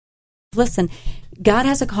Listen, God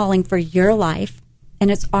has a calling for your life,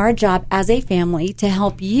 and it's our job as a family to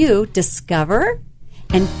help you discover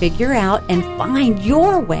and figure out and find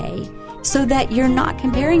your way so that you're not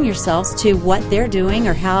comparing yourselves to what they're doing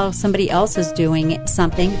or how somebody else is doing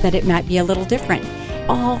something, that it might be a little different.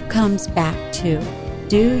 All comes back to,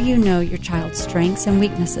 do you know your child's strengths and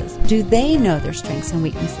weaknesses? Do they know their strengths and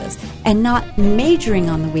weaknesses? And not majoring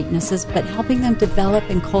on the weaknesses, but helping them develop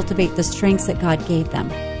and cultivate the strengths that God gave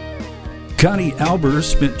them. Connie Albers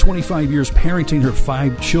spent 25 years parenting her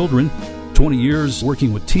 5 children, 20 years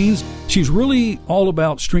working with teens. She's really all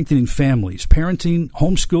about strengthening families, parenting,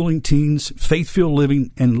 homeschooling teens, faith-filled living,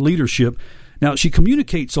 and leadership. Now, she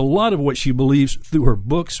communicates a lot of what she believes through her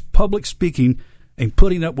books, public speaking, and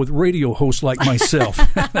putting up with radio hosts like myself.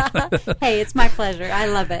 Hey, it's my pleasure. I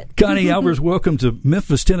love it. Connie Albers, welcome to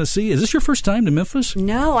Memphis, Tennessee. Is this your first time to Memphis?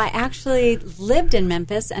 No, I actually lived in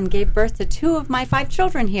Memphis and gave birth to 2 of my 5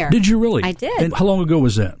 children here. Did you really? I did. And how long ago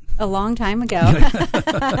was that? A long time ago.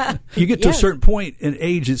 You get to a certain point in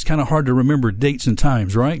age, it's kind of hard to remember dates and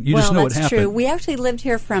times, right? You just know it happened. Well, that's true. We actually lived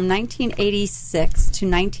here from 1986 to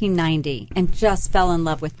 1990 and just fell in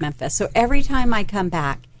love with Memphis. So every time I come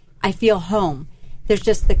back, I feel home. There's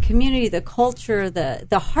just the community, the culture, the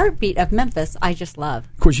heartbeat of Memphis I just love.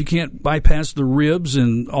 Of course, you can't bypass the ribs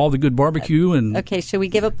and all the good barbecue. And okay, should we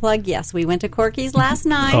give a plug? Yes, we went to Corky's last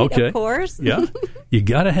night, of course. Yeah, you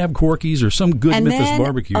got to have Corky's or some good Memphis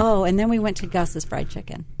barbecue. Oh, and then we went to Gus's Fried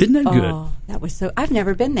Chicken. Isn't that good? Oh, that was so... I've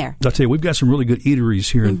never been there. I'll tell you, we've got some really good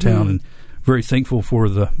eateries here in town, and very thankful for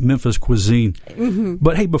the Memphis cuisine.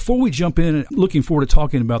 But hey, before we jump in, looking forward to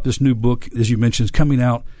talking about this new book, as you mentioned, is coming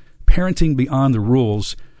out, Parenting Beyond the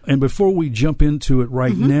Rules. And before we jump into it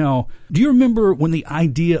right now, do you remember when the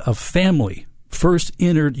idea of family first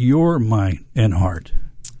entered your mind and heart?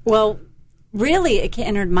 Well, really, it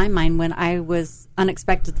entered my mind when I was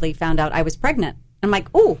unexpectedly found out I was pregnant. I'm like,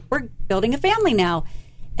 oh, we're building a family now.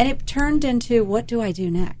 And it turned into, what do I do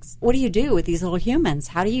next? What do you do with these little humans?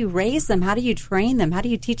 How do you raise them? How do you train them? How do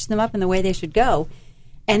you teach them up in the way they should go?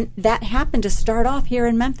 And that happened to start off here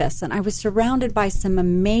in Memphis. And I was surrounded by some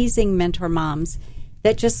amazing mentor moms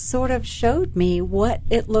that just sort of showed me what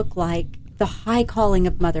it looked like, the high calling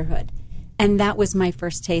of motherhood. And that was my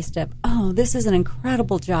first taste of, oh, this is an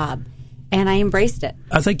incredible job. And I embraced it.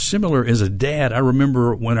 I think similar as a dad, I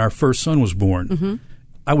remember when our first son was born.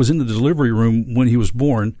 I was in the delivery room when he was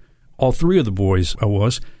born. All 3 of the boys I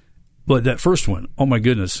was. But that first one, oh my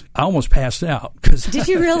goodness, I almost passed out. Did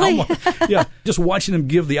you really? Yeah, just watching them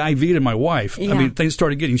give the IV to my wife. Yeah. I mean, things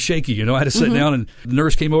started getting shaky. You know, I had to sit down, and the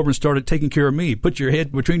nurse came over and started taking care of me. Put your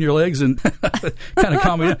head between your legs and kind of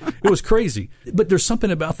calm me down. It was crazy. But there's something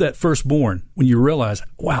about that firstborn when you realize,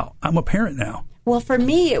 wow, I'm a parent now. Well, for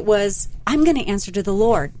me, it was, I'm going to answer to the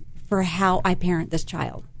Lord for how I parent this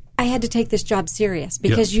child. I had to take this job serious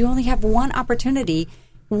because you only have one opportunity,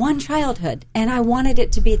 one childhood, and I wanted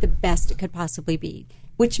it to be the best it could possibly be,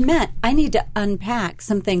 which meant I need to unpack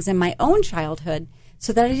some things in my own childhood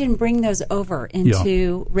so that I didn't bring those over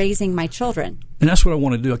into raising my children. And that's what I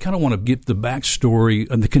want to do. I kind of want to get the backstory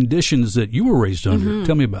and the conditions that you were raised under.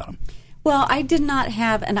 Tell me about them. Well, I did not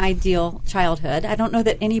have an ideal childhood. I don't know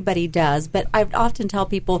that anybody does, but I often tell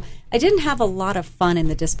people I didn't have a lot of fun in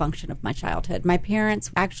the dysfunction of my childhood. My parents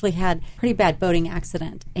actually had a pretty bad boating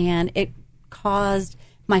accident, and it caused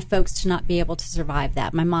my folks to not be able to survive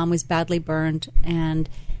that. My mom was badly burned, and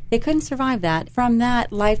they couldn't survive that. From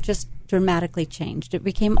that, life just dramatically changed. It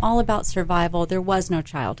became all about survival. There was no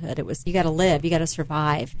childhood. It was, you got to live, you got to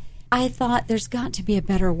survive. I thought there's got to be a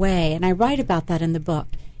better way, and I write about that in the book.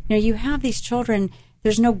 You know, you have these children,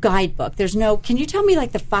 there's no guidebook. There's no, can you tell me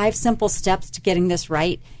like the 5 simple steps to getting this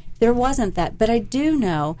right? There wasn't that. But I do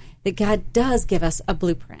know that God does give us a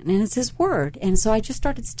blueprint, and it's His Word. And so I just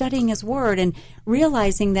started studying His Word and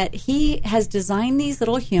realizing that He has designed these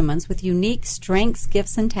little humans with unique strengths,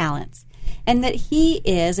 gifts, and talents. And that He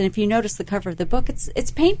is, and if you notice the cover of the book, it's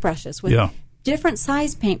paintbrushes with different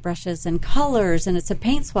size paintbrushes and colors, and it's a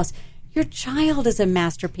paint swatch. Your child is a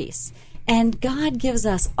masterpiece. And God gives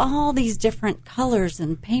us all these different colors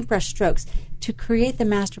and paintbrush strokes to create the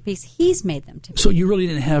masterpiece He's made them to be. So you really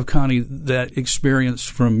didn't have, Connie, that experience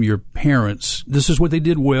from your parents. This is what they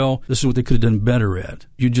did well. This is what they could have done better at.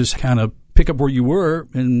 You just kind of pick up where you were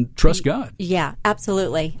and trust God. Yeah,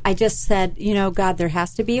 absolutely. I just said, you know, God, there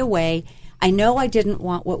has to be a way. I know I didn't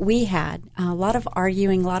want what we had. A lot of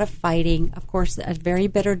arguing, a lot of fighting. Of course, a very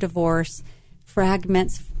bitter divorce,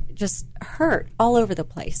 fragments, just hurt all over the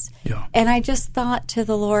place. Yeah. And I just thought to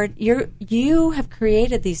the Lord, you have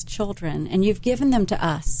created these children and you've given them to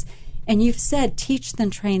us. And you've said, teach them,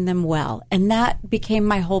 train them well. And that became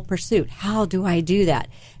my whole pursuit. How do I do that?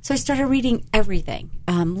 So I started reading everything,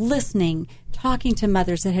 listening, talking to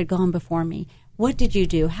mothers that had gone before me. What did you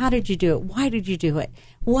do? How did you do it? Why did you do it?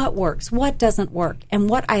 What works? What doesn't work? And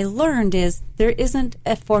what I learned is there isn't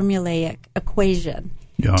a formulaic equation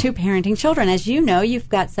to parenting children. As you know, you've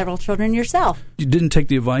got several children yourself. You didn't take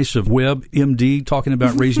the advice of Webb, MD, talking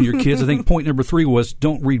about raising your kids. I think point number 3 was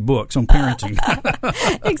don't read books on parenting.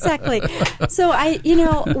 Exactly. So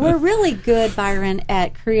we're really good, Byron,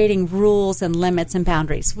 at creating rules and limits and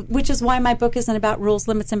boundaries, which is why my book isn't about rules,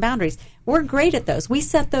 limits, and boundaries. We're great at those. We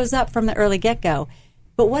set those up from the early get-go.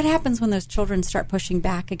 But what happens when those children start pushing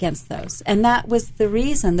back against those? And that was the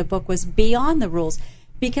reason the book was beyond the rules,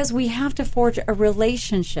 because we have to forge a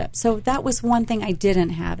relationship. So that was one thing I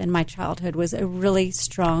didn't have in my childhood, was a really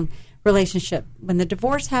strong relationship. When the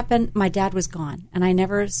divorce happened, my dad was gone, and I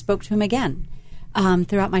never spoke to him again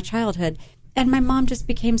throughout my childhood. And my mom just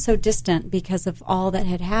became so distant because of all that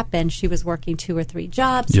had happened. She was working 2 or 3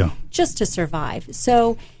 jobs just to survive.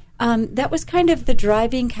 So that was kind of the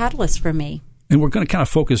driving catalyst for me. And we're going to kind of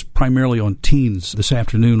focus primarily on teens this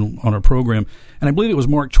afternoon on our program. And I believe it was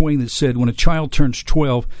Mark Twain that said, when a child turns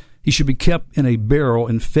 12, he should be kept in a barrel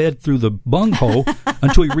and fed through the bunghole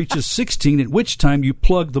until he reaches 16, at which time you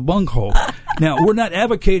plug the bunghole. Now, we're not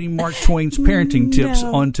advocating Mark Twain's parenting tips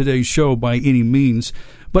on today's show by any means,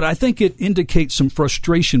 but I think it indicates some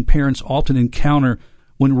frustration parents often encounter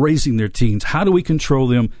when raising their teens. How do we control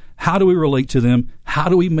them? How do we relate to them? How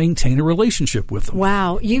do we maintain a relationship with them?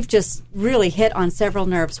 Wow, you've just really hit on several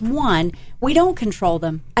nerves. One, we don't control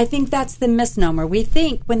them. I think that's the misnomer. We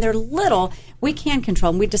think when they're little, we can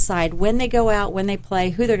control them. We decide when they go out, when they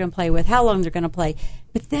play, who they're going to play with, how long they're going to play.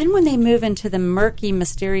 But then when they move into the murky,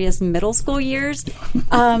 mysterious middle school years,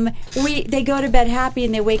 they go to bed happy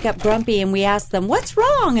and they wake up grumpy, and we ask them, what's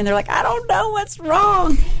wrong? And they're like, I don't know what's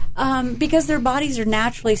wrong. Because their bodies are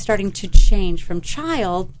naturally starting to change from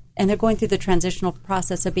child, and they're going through the transitional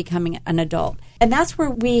process of becoming an adult. And that's where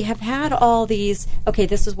we have had all these, okay,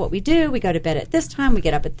 this is what we do. We go to bed at this time. We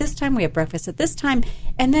get up at this time. We have breakfast at this time.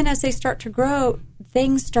 And then as they start to grow,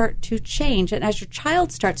 things start to change. And as your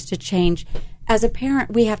child starts to change, as a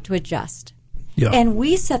parent, we have to adjust. Yeah. And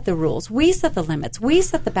we set the rules. We set the limits. We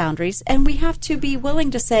set the boundaries. And we have to be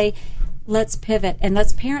willing to say, let's pivot and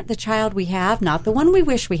let's parent the child we have, not the one we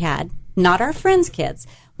wish we had, not our friends' kids.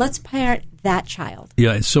 Let's parent that child.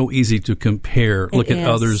 Yeah, it's so easy to compare, look at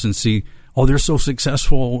others and see, oh, they're so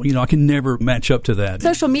successful. I can never match up to that.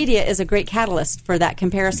 Social media is a great catalyst for that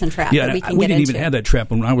comparison trap that we can get into. We didn't even have that trap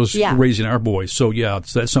when I was raising our boys. So,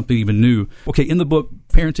 that's something even new. Okay, in the book,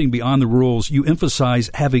 Parenting Beyond the Rules, you emphasize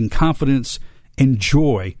having confidence and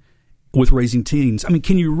joy with raising teens. I mean,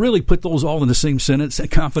 can you really put those all in the same sentence,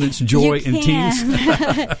 confidence, joy, and teens?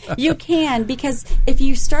 You can, because if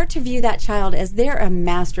you start to view that child as they're a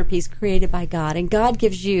masterpiece created by God, and God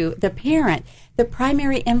gives you, the parent, the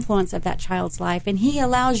primary influence of that child's life, and He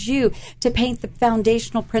allows you to paint the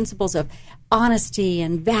foundational principles of honesty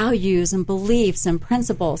and values and beliefs and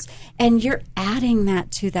principles, and you're adding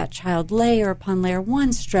that to that child layer upon layer,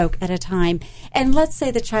 one stroke at a time. And let's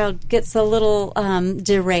say the child gets a little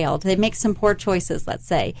derailed. They make some poor choices, let's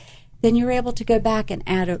say. Then you're able to go back and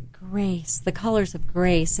add a grace, the colors of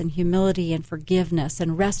grace and humility and forgiveness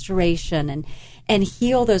and restoration and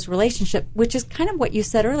heal those relationships, which is kind of what you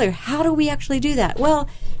said earlier. How do we actually do that? Well,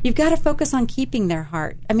 you've got to focus on keeping their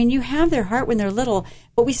heart. I mean, you have their heart when they're little,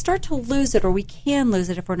 but we start to lose it, or we can lose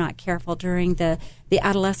it if we're not careful during the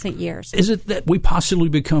adolescent years. Is it that we possibly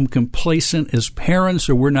become complacent as parents,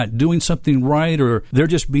 or we're not doing something right, or they're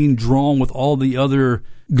just being drawn with all the other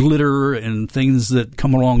glitter and things that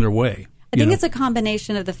come along their way? I think it's a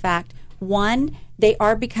combination of the fact, one, they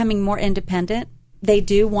are becoming more independent. They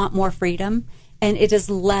do want more freedom, and it is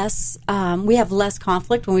less, we have less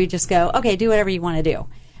conflict when we just go, okay, do whatever you want to do.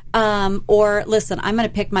 Or, listen, I'm going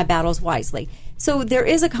to pick my battles wisely. So there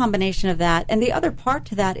is a combination of that. And the other part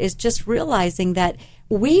to that is just realizing that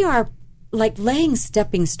we are like laying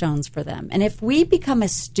stepping stones for them. And if we become a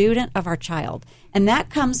student of our child, and that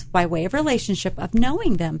comes by way of relationship, of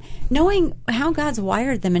knowing them, knowing how God's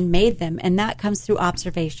wired them and made them, and that comes through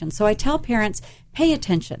observation. So I tell parents, pay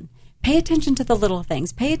attention. Pay attention to the little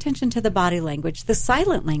things. Pay attention to the body language, the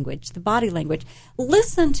silent language, the body language.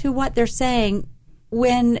 Listen to what they're saying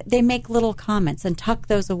when they make little comments, and tuck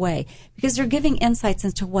those away, because they're giving insights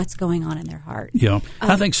into what's going on in their heart. Yeah.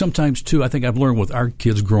 I think sometimes, too, I think I've learned with our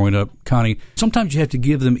kids growing up, Connie, sometimes you have to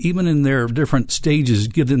give them, even in their different stages,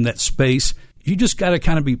 give them that space. You just got to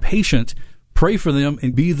kind of be patient, pray for them,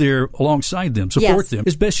 and be there alongside them, support them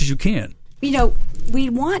as best as you can. we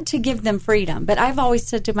want to give them freedom. But I've always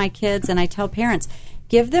said to my kids, and I tell parents,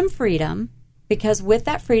 give them freedom, because with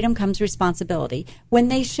that freedom comes responsibility. When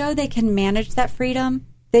they show they can manage that freedom,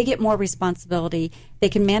 they get more responsibility. They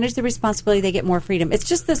can manage the responsibility, they get more freedom. It's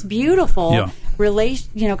just this beautiful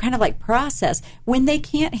kind of like process. When they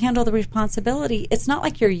can't handle the responsibility, it's not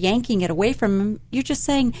like you're yanking it away from them. You're just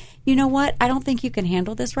saying, you know what, I don't think you can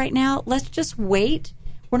handle this right now. Let's just wait.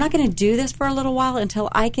 We're not going to do this for a little while until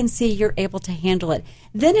I can see you're able to handle it.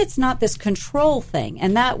 Then it's not this control thing.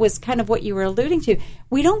 And that was kind of what you were alluding to.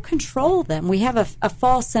 We don't control them. We have a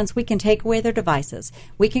false sense we can take away their devices.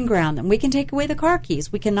 We can ground them. We can take away the car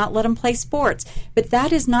keys. We cannot let them play sports. But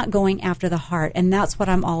that is not going after the heart. And that's what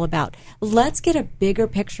I'm all about. Let's get a bigger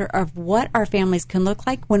picture of what our families can look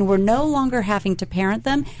like when we're no longer having to parent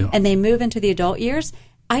them and they move into the adult years.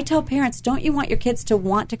 I tell parents, don't you want your kids to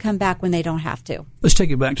want to come back when they don't have to? Let's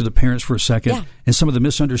take it back to the parents for a second and some of the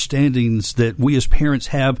misunderstandings that we as parents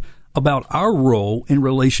have about our role in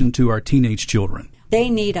relation to our teenage children. They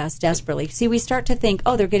need us desperately. See, we start to think,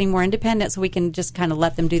 they're getting more independent, so we can just kind of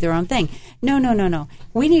let them do their own thing. No.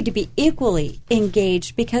 We need to be equally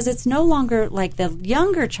engaged, because it's no longer like the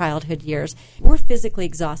younger childhood years. We're physically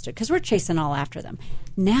exhausted because we're chasing all after them.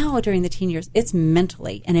 Now, during the teen years, it's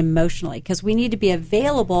mentally and emotionally, because we need to be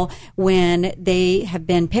available when they have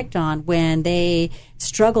been picked on, when they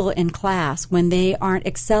struggle in class, when they aren't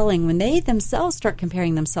excelling, when they themselves start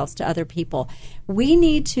comparing themselves to other people. We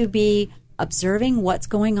need to be observing what's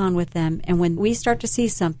going on with them, and when we start to see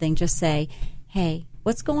something, just say, hey,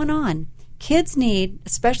 what's going on? Kids need,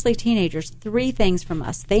 especially teenagers, 3 things from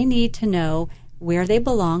us. They need to know where they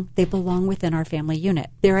belong. They belong within our family unit.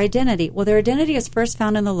 Their identity. Well, their identity is first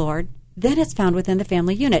found in the Lord. Then it's found within the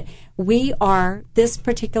family unit. We are this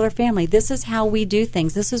particular family. This is how we do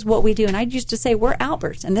things. This is what we do. And I used to say, we're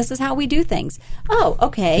Alberts, and this is how we do things. Oh,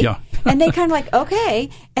 okay. Yeah. And they kind of like, okay.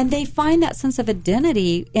 And they find that sense of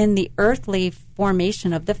identity in the earthly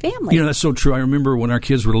formation of the family. That's so true. I remember when our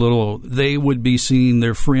kids were little, they would be seeing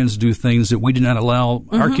their friends do things that we did not allow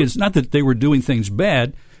our kids. Not that they were doing things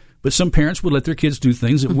bad, but some parents would let their kids do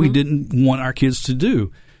things that we didn't want our kids to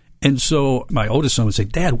do. And so my oldest son would say,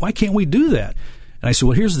 Dad, why can't we do that? And I said,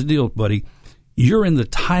 well, here's the deal, buddy. You're in the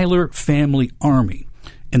Tyler family army.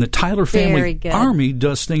 And the Tyler family army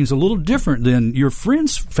does things a little different than your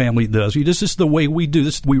friend's family does. This is the way we do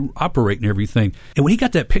this. We operate and everything. And when he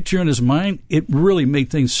got that picture in his mind, it really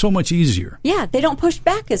made things so much easier. Yeah, they don't push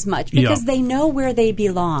back as much because they know where they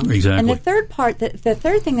belong. Exactly. And the third part, the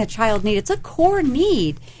third thing the child needs, it's a core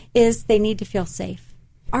need, is they need to feel safe.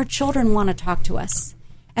 Our children want to talk to us.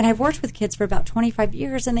 And I've worked with kids for about 25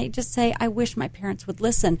 years, and they just say, I wish my parents would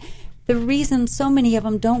listen. The reason so many of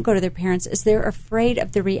them don't go to their parents is they're afraid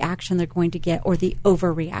of the reaction they're going to get, or the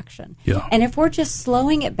overreaction. Yeah. And if we're just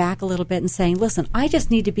slowing it back a little bit and saying, listen, I just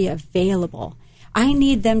need to be available. I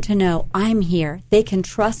need them to know I'm here. They can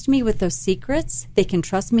trust me with those secrets. They can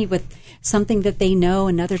trust me with something that they know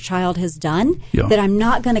another child has done, that I'm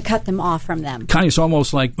not going to cut them off from them. Kind of, it's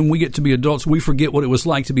almost like when we get to be adults, we forget what it was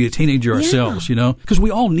like to be a teenager ourselves, because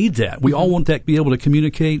we all need that. We all want that, to be able to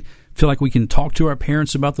communicate, feel like we can talk to our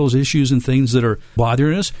parents about those issues and things that are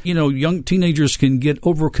bothering us. Young teenagers can get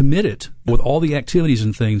overcommitted with all the activities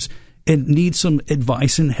and things, and need some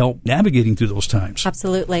advice and help navigating through those times.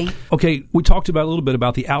 Absolutely. Okay, we talked about a little bit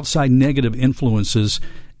about the outside negative influences,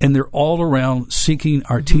 and they're all around seeking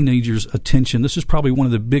our teenagers' attention. This is probably one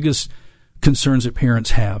of the biggest concerns that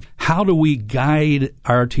parents have. How do we guide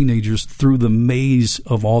our teenagers through the maze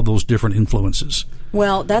of all those different influences?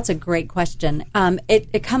 Well, that's a great question.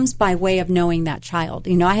 It comes by way of knowing that child.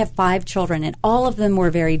 I have 5 children, and all of them were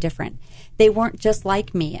very different. They weren't just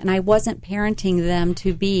like me, and I wasn't parenting them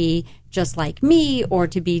to be just like me or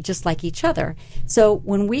to be just like each other. So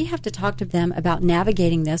when we have to talk to them about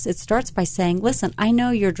navigating this, it starts by saying, listen, I know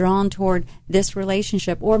you're drawn toward this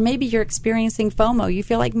relationship, or maybe you're experiencing FOMO. You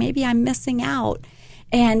feel like maybe I'm missing out.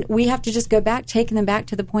 And we have to just go back, taking them back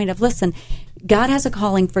to the point of, listen, God has a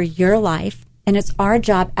calling for your life, and it's our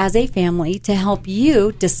job as a family to help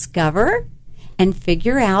you discover and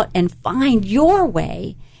figure out and find your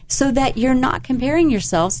way, so that you're not comparing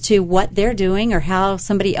yourselves to what they're doing or how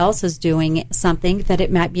somebody else is doing something that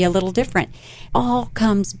it might be a little different. All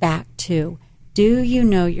comes back to, do you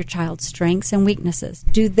know your child's strengths and weaknesses?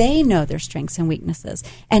 Do they know their strengths and weaknesses?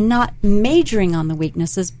 And not majoring on the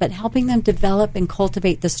weaknesses, but helping them develop and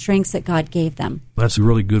cultivate the strengths that God gave them. That's a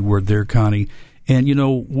really good word there, Connie. And,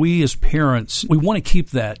 we as parents, we want to keep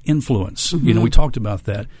that influence. We talked about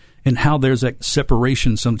that. And how there's that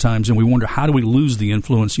separation sometimes, and we wonder, how do we lose the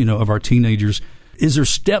influence, of our teenagers? Is there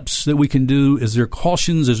steps that we can do? Is there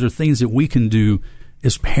cautions? Is there things that we can do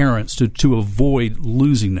as parents to avoid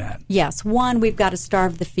losing that? Yes. One, we've got to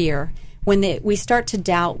starve the fear. When we start to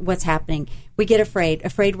doubt what's happening, we get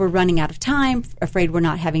afraid we're running out of time, afraid we're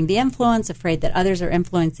not having the influence, afraid that others are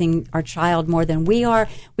influencing our child more than we are.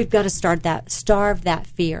 We've got to starve that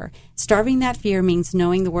fear. Starving that fear means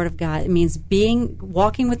knowing the Word of God. It means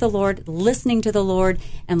walking with the Lord, listening to the Lord,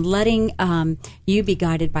 and letting you be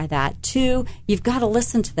guided by that. Two, you've got to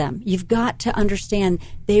listen to them. You've got to understand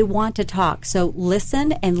they want to talk. So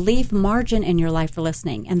listen and leave margin in your life for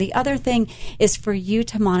listening. And the other thing is for you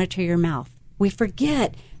to monitor your mouth. We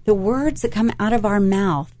forget the words that come out of our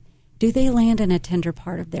mouth. Do they land in a tender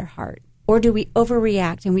part of their heart? Or do we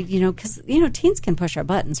overreact and because teens can push our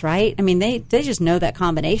buttons, right? I mean, they just know that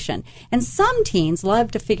combination. And some teens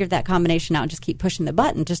love to figure that combination out and just keep pushing the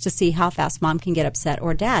button just to see how fast mom can get upset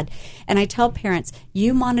or dad. And I tell parents,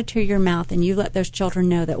 you monitor your mouth and you let those children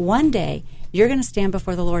know that one day you're going to stand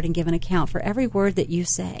before the Lord and give an account for every word that you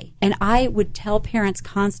say. And I would tell parents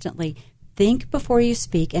constantly, think before you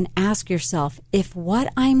speak and ask yourself if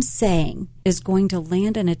what I'm saying is going to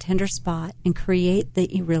land in a tender spot and create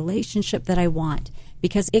the relationship that I want,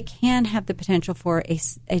 because it can have the potential for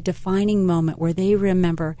a defining moment where they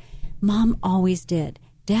remember, Mom always did,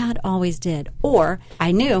 Dad always did, or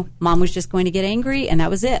I knew Mom was just going to get angry and that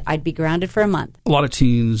was it. I'd be grounded for a month. A lot of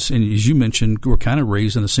teens, and as you mentioned, were kind of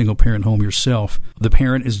raised in a single-parent home yourself. The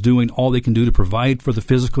parent is doing all they can do to provide for the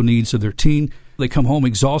physical needs of their teen. They come home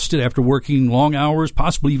exhausted after working long hours,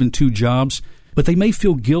 possibly even 2 jobs, but they may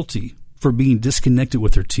feel guilty for being disconnected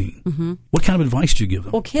with their teen. Mm-hmm. What kind of advice do you give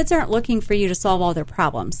them? Well, kids aren't looking for you to solve all their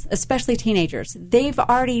problems, especially teenagers. They've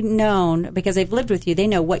already known, because they've lived with you, they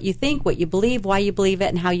know what you think, what you believe, why you believe it,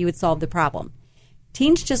 and how you would solve the problem.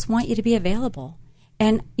 Teens just want you to be available.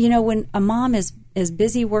 And, when a mom is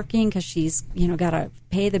busy working because she's, got to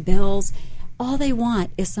pay the bills, all they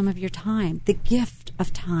want is some of your time, the gift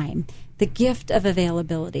of time, the gift of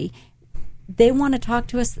availability. They want to talk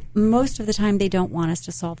to us. Most of the time, they don't want us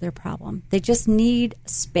to solve their problem. They just need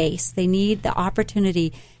space. They need the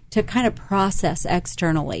opportunity to kind of process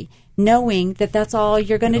externally, knowing that that's all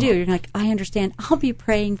you're going to do. You're like, I understand. I'll be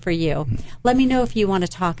praying for you. Let me know if you want to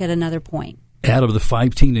talk at another point. Out of the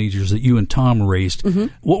 5 teenagers that you and Tom raised,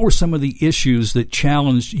 what were some of the issues that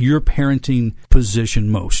challenged your parenting position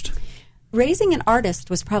most? Raising an artist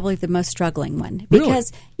was probably the most struggling one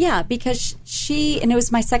because she, and it was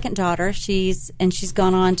my second daughter. She's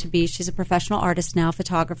gone on to she's a professional artist now,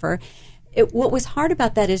 photographer. What was hard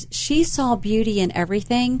about that is she saw beauty in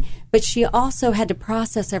everything, but she also had to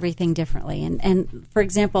process everything differently. And for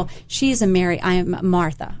example, I am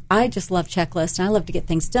Martha. I just love checklists and I love to get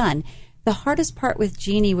things done. The hardest part with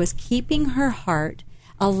Jeannie was keeping her heart,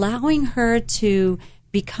 allowing her to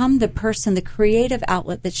become the person, the creative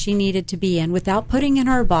outlet that she needed to be in without putting in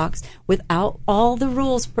her box, without all the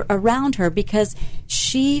rules around her, because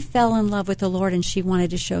she fell in love with the Lord and she wanted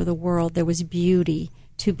to show the world there was beauty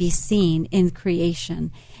to be seen in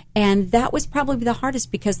creation. And that was probably the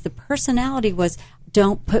hardest because the personality was,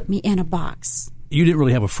 don't put me in a box. You didn't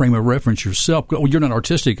really have a frame of reference yourself. Well, you're not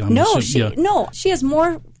artistic. She has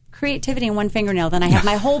more creativity in one fingernail than I have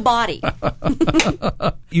my whole body.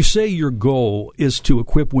 You say your goal is to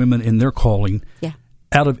equip women in their calling. Yeah.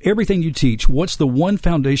 Out of everything you teach, what's the one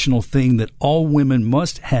foundational thing that all women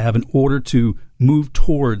must have in order to move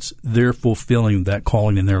towards their fulfilling that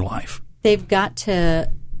calling in their life? They've got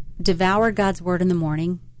to devour God's Word in the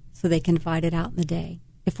morning so they can divide it out in the day.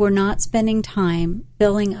 If we're not spending time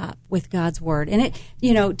filling up with God's Word, and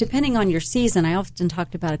it, depending on your season, I often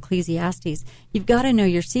talked about Ecclesiastes, you've got to know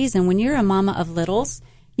your season. When you're a mama of littles,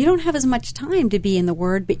 you don't have as much time to be in the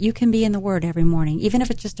Word, but you can be in the Word every morning, even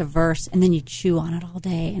if it's just a verse, and then you chew on it all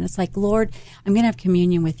day. And it's like, Lord, I'm going to have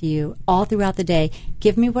communion with you all throughout the day.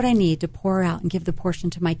 Give me what I need to pour out and give the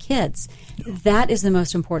portion to my kids. That is the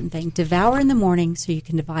most important thing. Devour in the morning so you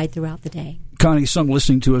can divide throughout the day. Connie, some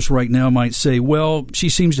listening to us right now might say, well, she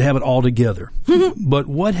seems to have it all together. But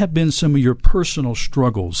what have been some of your personal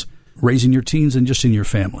struggles raising your teens and just in your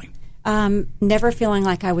family? Never feeling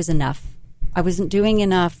like I was enough. I wasn't doing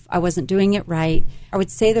enough. I wasn't doing it right. I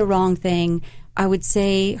would say the wrong thing. I would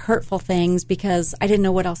say hurtful things because I didn't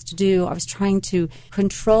know what else to do. I was trying to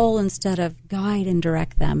control instead of guide and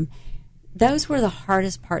direct them. Those were the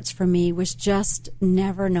hardest parts for me, was just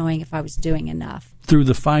never knowing if I was doing enough. Through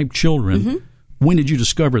the 5 children, when did you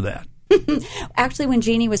discover that? Actually, when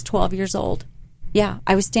Jeannie was 12 years old. Yeah,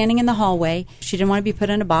 I was standing in the hallway. She didn't want to be put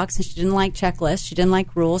in a box, and she didn't like checklists. She didn't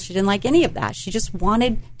like rules. She didn't like any of that. She just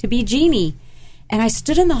wanted to be Jeannie. And I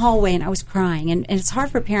stood in the hallway, and I was crying. And it's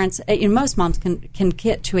hard for parents. Most moms can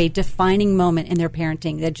get to a defining moment in their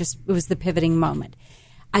parenting. It was the pivoting moment.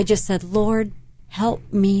 I just said, Lord, help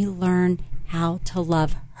me learn how to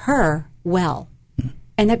love her well.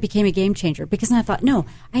 And that became a game changer, because then I thought, no,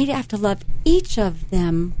 I have to love each of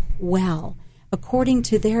them well, according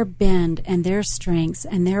to their bend and their strengths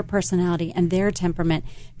and their personality and their temperament,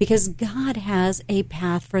 because God has a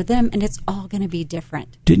path for them, and it's all going to be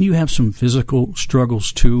different. Didn't you have some physical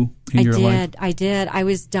struggles, too, in your life? I did. I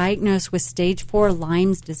was diagnosed with stage 4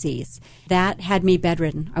 Lyme's disease. That had me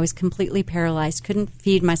bedridden. I was completely paralyzed, couldn't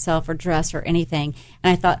feed myself or dress or anything.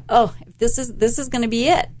 And I thought, oh, this is going to be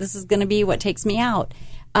it. This is going to be what takes me out.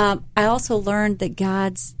 I also learned that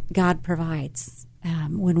God provides.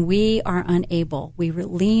 When we are unable, we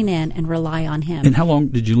lean in and rely on Him. And how long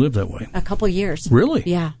did you live that way? A couple years. Really?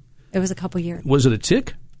 Yeah, it was a couple years. Was it a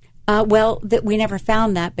tick? We never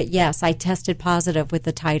found that, but yes, I tested positive with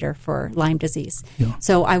the titer for Lyme disease. Yeah.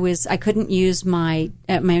 So I couldn't use my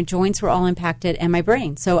joints were all impacted, and my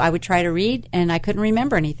brain. So I would try to read, and I couldn't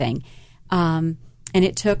remember anything. And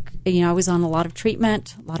it took, I was on a lot of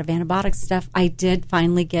treatment, a lot of antibiotic stuff. I did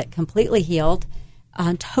finally get completely healed,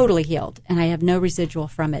 totally healed, and I have no residual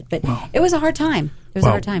from it. But It was a hard time. It was a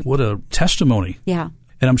hard time. What a testimony. Yeah.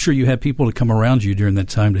 And I'm sure you had people to come around you during that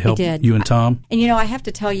time to help you and Tom. And, I have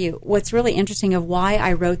to tell you what's really interesting of why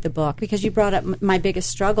I wrote the book, because you brought up my biggest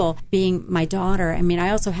struggle being my daughter. I mean,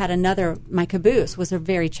 I also had my caboose was a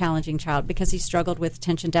very challenging child because he struggled with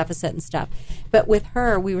attention deficit and stuff. But with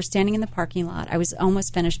her, we were standing in the parking lot. I was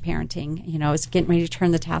almost finished parenting. I was getting ready to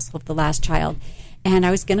turn the tassel of the last child. And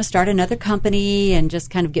I was going to start another company and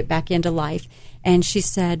just kind of get back into life. And she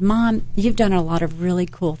said, Mom, you've done a lot of really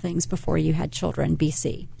cool things before you had children,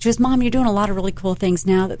 BC. She goes, Mom, you're doing a lot of really cool things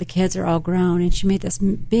now that the kids are all grown. And she made this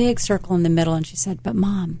big circle in the middle, and she said, but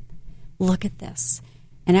Mom, look at this.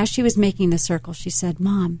 And as she was making the circle, she said,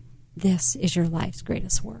 Mom, this is your life's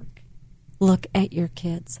greatest work. Look at your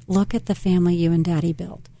kids. Look at the family you and Daddy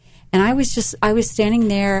built. And I was standing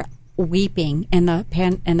there weeping in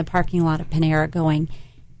the parking lot of Panera going,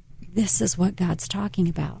 this is what God's talking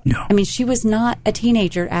about. Yeah. I mean, she was not a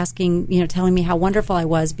teenager asking, telling me how wonderful I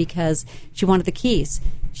was because she wanted the keys.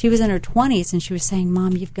 She was in her 20s, and she was saying,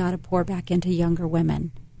 Mom, you've got to pour back into younger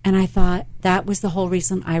women. And I thought that was the whole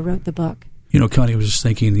reason I wrote the book. Connie, I was just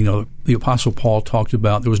thinking, the Apostle Paul talked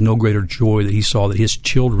about there was no greater joy that he saw that his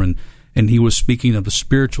children, and he was speaking of the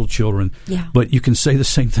spiritual children. Yeah. But you can say the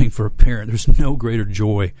same thing for a parent. There's no greater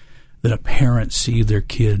joy that a parent see their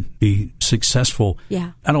kid be successful.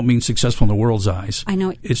 Yeah. I don't mean successful in the world's eyes. I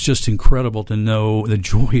know. It's just incredible to know the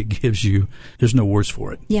joy it gives you. There's no words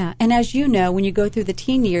for it. Yeah. And as you know, when you go through the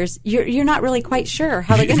teen years, you're not really quite sure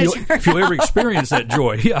how they're going to turn out. If you'll ever experience that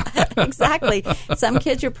joy. Yeah. Exactly. Some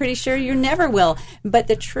kids you're pretty sure you never will. But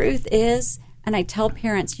the truth is, and I tell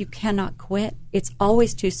parents, you cannot quit. It's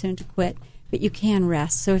always too soon to quit, but you can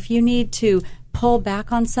rest. So if you need to pull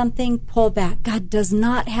back on something, pull back. God does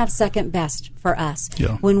not have second best for us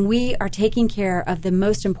when we are taking care of the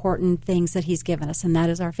most important things that He's given us, and that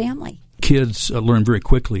is our family. Kids learn very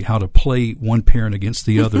quickly how to play one parent against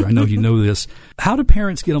the other. I know you know this. How do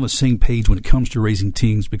parents get on the same page when it comes to raising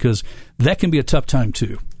teens? Because that can be a tough time,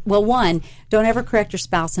 too. Well, one, don't ever correct your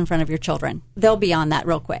spouse in front of your children. They'll be on that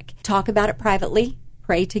real quick. Talk about it privately.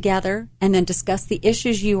 Pray together, and then discuss the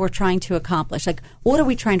issues you are trying to accomplish. Like, what are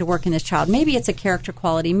we trying to work in this child? Maybe it's a character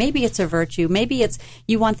quality. Maybe it's a virtue. Maybe it's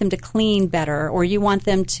you want them to clean better, or you want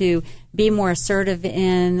them to be more assertive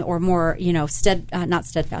or more, not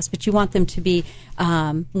steadfast, but you want them to be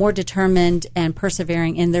more determined and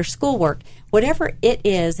persevering in their schoolwork. Whatever it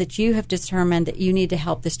is that you have determined that you need to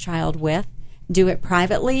help this child with, do it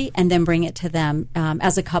privately and then bring it to them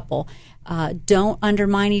as a couple. Don't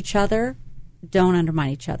undermine each other. Don't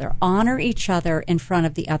undermine each other. Honor each other in front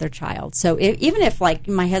of the other child. So even if, like,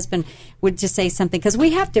 my husband would just say something, because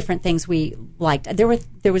we have different things we liked. There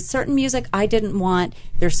was certain music I didn't want.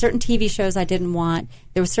 There were certain TV shows I didn't want.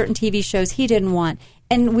 There were certain TV shows he didn't want.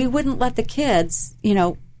 And we wouldn't let the kids,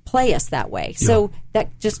 play us that way. Yeah. So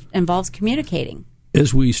that just involves communicating.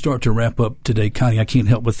 As we start to wrap up today, Connie, I can't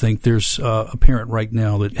help but think there's a parent right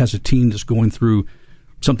now that has a teen that's going through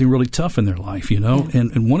something really tough in their life, Yeah.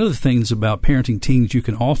 And one of the things about parenting teens, you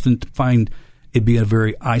can often find it be a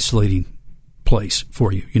very isolating place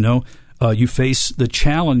for you, You face the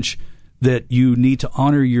challenge that you need to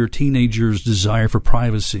honor your teenager's desire for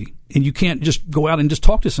privacy. And you can't just go out and just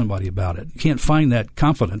talk to somebody about it. You can't find that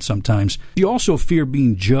confidence sometimes. You also fear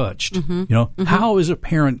being judged. Mm-hmm. Mm-hmm. How is a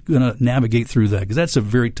parent going to navigate through that? Because that's a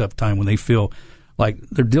very tough time when they feel like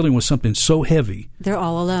they're dealing with something so heavy. They're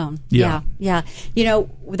all alone. Yeah.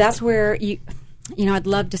 That's where I'd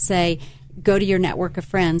love to say, Go to your network of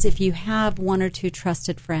friends. If you have one or two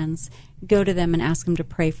trusted friends, go to them and ask them to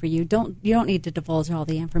pray for you. You don't need to divulge all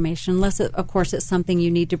the information unless, of course, it's something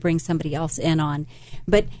you need to bring somebody else in on.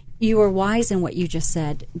 But you are wise in what you just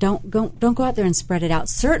said. Don't go out there and spread it out.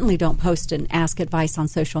 Certainly don't post and ask advice on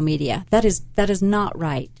social media. That is not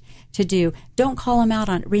right to do. Don't call them out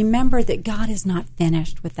on it. Remember that God is not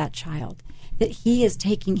finished with that child, that He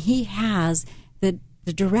has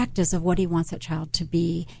the directives of what He wants that child to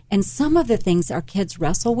be. And some of the things our kids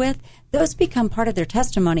wrestle with, those become part of their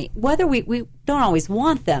testimony. Whether we don't always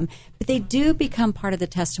want them, but they do become part of the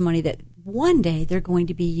testimony that one day they're going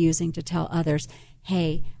to be using to tell others,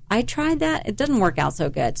 hey, I tried that. It didn't work out so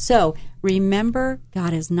good. So remember,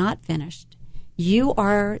 God is not finished. You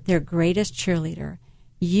are their greatest cheerleader.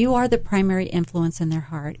 You are the primary influence in their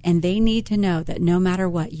heart, and they need to know that no matter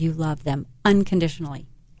what, you love them unconditionally.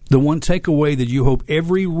 The one takeaway that you hope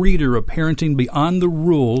every reader of Parenting Beyond the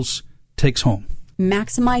Rules takes home.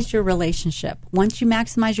 Maximize your relationship. Once you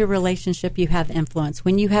maximize your relationship, you have influence.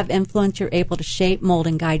 When you have influence, you're able to shape, mold,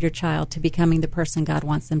 and guide your child to becoming the person God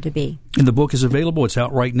wants them to be. And the book is available. It's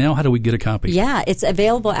out right now. How do we get a copy? Yeah, it's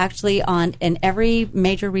available actually in every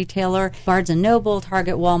major retailer, Barnes & Noble,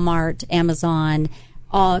 Target, Walmart, Amazon,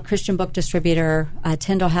 Christian book distributor,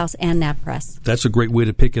 Tyndall House, and NavPress. That's a great way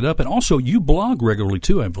to pick it up. And also, you blog regularly,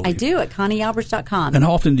 too, I believe. I do, at ConnieAlbers.com. And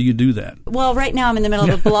how often do you do that? Well, right now I'm in the middle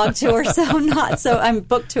of a blog tour, I'm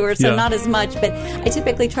book tour, not as much. But I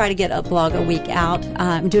typically try to get a blog a week out.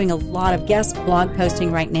 I'm doing a lot of guest blog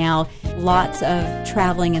posting right now, lots of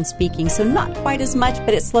traveling and speaking. So not quite as much,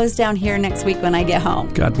 but it slows down here next week when I get home.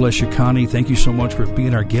 God bless you, Connie. Thank you so much for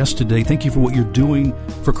being our guest today. Thank you for what you're doing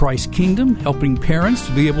for Christ's Kingdom, helping parents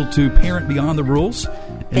to be able to parent beyond the rules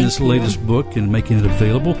in this latest book and making it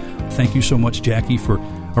available. Thank you so much, Jackie, for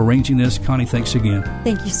arranging this. Connie, thanks again.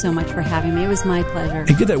 Thank you so much for having me. It was my pleasure.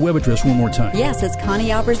 And get that web address one more time. Yes, it's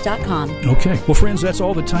ConnieAlbers.com. Okay. Well, friends, that's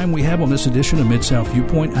all the time we have on this edition of Mid-South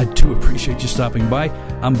Viewpoint. I do appreciate you stopping by.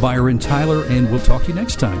 I'm Byron Tyler, and we'll talk to you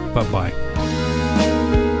next time. Bye-bye.